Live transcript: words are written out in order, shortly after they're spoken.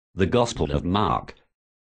The Gospel of Mark.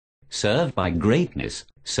 Serve by greatness,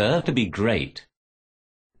 serve to be great.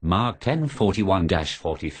 Mark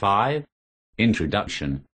 10:41-45.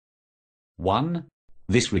 Introduction. 1.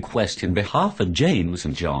 This request in behalf of James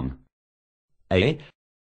and John. A.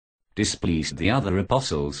 Displeased the other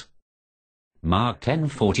apostles. Mark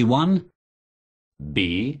 10:41.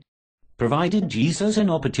 B. Provided Jesus an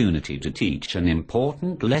opportunity to teach an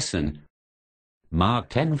important lesson. Mark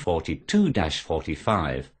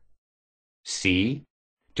 10:42-45. C.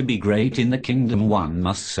 To be great in the kingdom one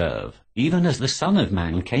must serve, even as the Son of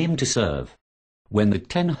Man came to serve. When the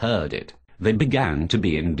 10 heard it, they began to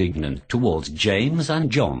be indignant towards James and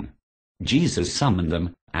John. Jesus summoned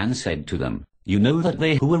them, and said to them, You know that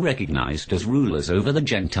they who are recognized as rulers over the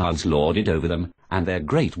Gentiles lord it over them, and their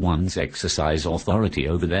great ones exercise authority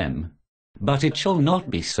over them. But it shall not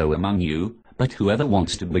be so among you, but whoever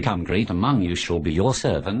wants to become great among you shall be your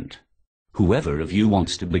servant. Whoever of you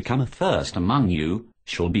wants to become first among you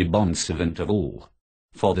shall be bondservant of all.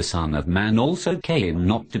 For the Son of Man also came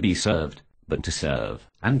not to be served, but to serve,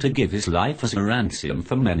 and to give his life as a ransom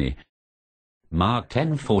for many. Mark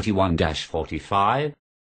 10:41-45.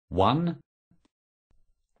 1.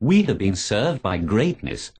 We have been served by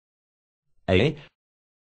greatness. A.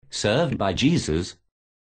 Served by Jesus.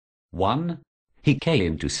 1. He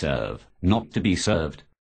came to serve, not to be served.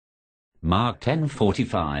 Mark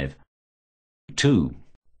 10:45. 2.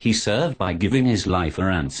 He served by giving his life a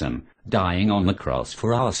ransom, dying on the cross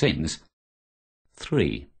for our sins.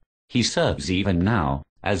 3. He serves even now,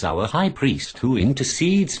 as our high priest who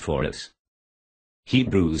intercedes for us.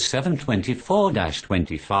 Hebrews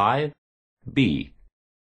 7:24-25. B.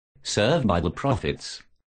 Served by the prophets.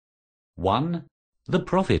 1. The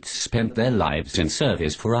prophets spent their lives in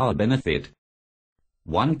service for our benefit.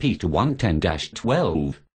 1 Peter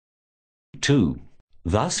 1:10-12. 2.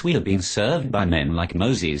 Thus we have been served by men like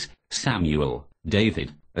Moses, Samuel,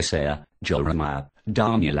 David, Isaiah, Jeremiah,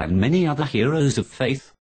 Daniel and many other heroes of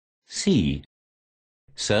faith. C.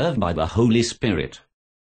 Served by the Holy Spirit.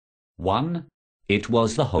 1. It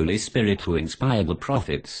was the Holy Spirit who inspired the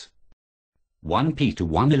prophets. 1 Peter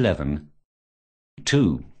 1:11.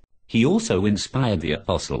 2. He also inspired the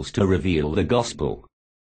apostles to reveal the gospel.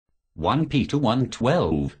 1 Peter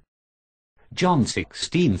 1:12. John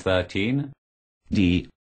 16:13. D.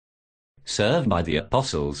 Served by the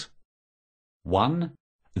apostles. 1.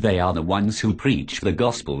 They are the ones who preach the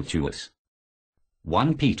gospel to us.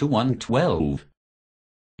 1 Peter 1:12.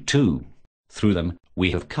 2. Through them,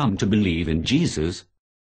 we have come to believe in Jesus.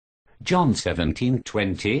 John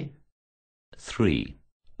 17:20. 3.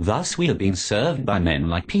 Thus we have been served by men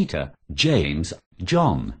like Peter, James,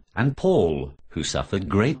 John, and Paul, who suffered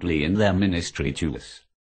greatly in their ministry to us.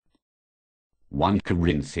 1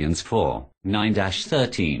 Corinthians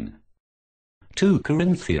 4:9-13. 2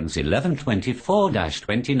 Corinthians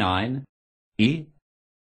 11:24-29. E.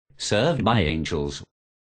 Served by angels.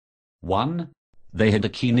 1. They had a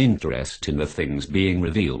keen interest in the things being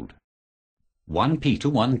revealed. 1 Peter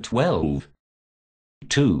 1:12.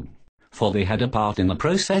 2. For they had a part in the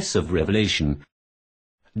process of revelation.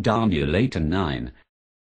 Daniel 8:9.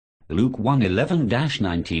 Luke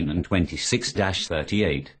 1:11-19 and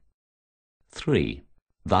 26-38. 3.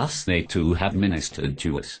 Thus they too have ministered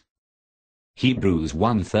to us. Hebrews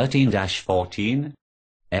 1:13-14.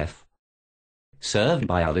 F. Served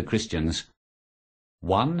by other Christians.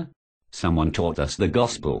 1. Someone taught us the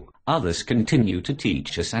gospel, others continue to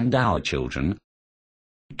teach us and our children.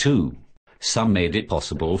 2. Some made it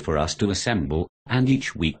possible for us to assemble, and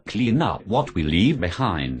each week clean up what we leave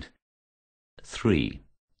behind. 3.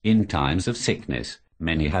 In times of sickness,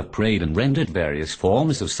 many have prayed and rendered various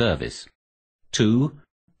forms of service. 2.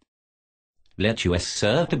 Let us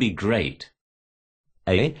serve to be great.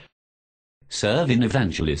 A. Serve in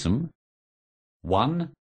evangelism.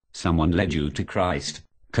 1. Someone led you to Christ.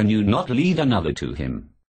 Can you not lead another to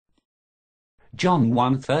him? John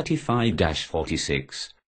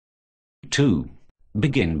 1:35-46. 2.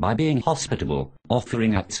 Begin by being hospitable,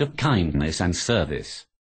 offering acts of kindness and service.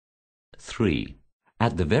 3.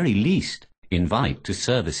 At the very least, invite to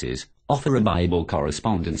services, offer a Bible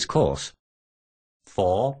correspondence course.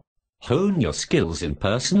 4. Hone your skills in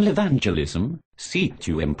personal evangelism, seek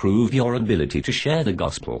to improve your ability to share the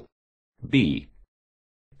gospel. B.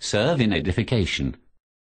 Serve in edification.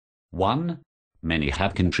 1. Many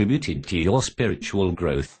have contributed to your spiritual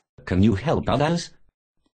growth. Can you help others?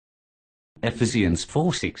 Ephesians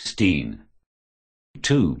 4:16.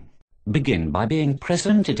 2. Begin by being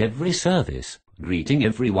present at every service, greeting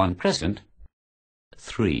everyone present.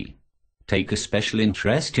 3. Take a special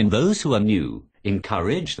interest in those who are new.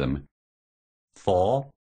 Encourage them. 4.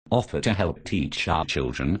 Offer to help teach our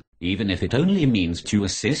children, even if it only means to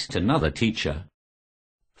assist another teacher.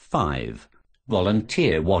 5.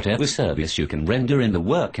 Volunteer whatever service you can render in the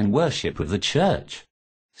work and worship of the church.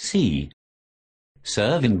 C.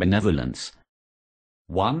 Serve in benevolence.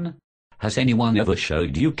 1. Has anyone ever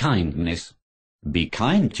showed you kindness? Be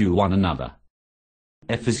kind to one another.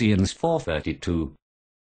 Ephesians 4:32.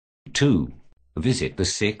 2. Visit the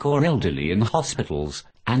sick or elderly in hospitals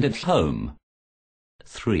and at home.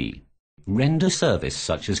 3. Render service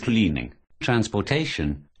such as cleaning,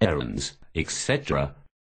 transportation, errands, etc.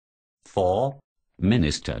 4.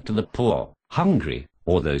 Minister to the poor, hungry,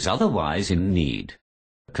 or those otherwise in need.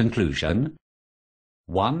 Conclusion.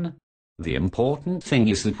 1. The important thing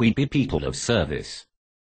is that we be people of service.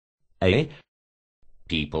 A.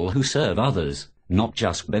 People who serve others, not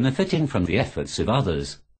just benefiting from the efforts of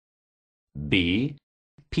others. B.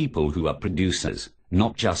 People who are producers,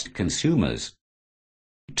 not just consumers.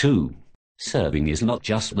 2. Serving is not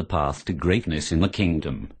just the path to greatness in the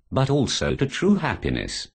kingdom, but also to true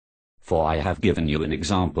happiness. For I have given you an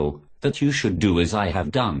example, that you should do as I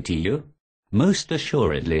have done to you. Most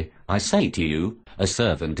assuredly, I say to you, a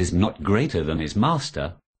servant is not greater than his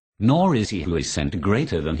master, nor is he who is sent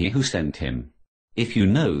greater than he who sent him. If you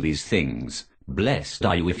know these things, blessed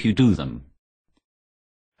are you if you do them.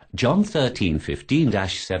 John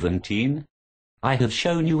 13:15-17. I have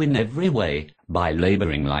shown you in every way, by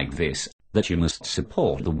laboring like this, that you must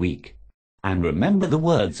support the weak. And remember the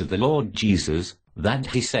words of the Lord Jesus, that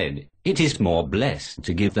he said, it is more blessed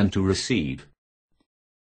to give than to receive.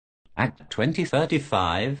 Act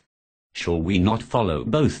 20:35. Shall we not follow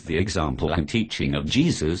both the example and teaching of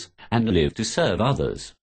Jesus, and live to serve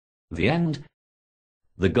others? The end.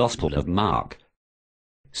 The Gospel of Mark.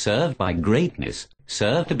 Serve by greatness,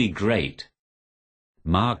 serve to be great.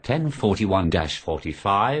 Mark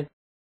 10:41-45.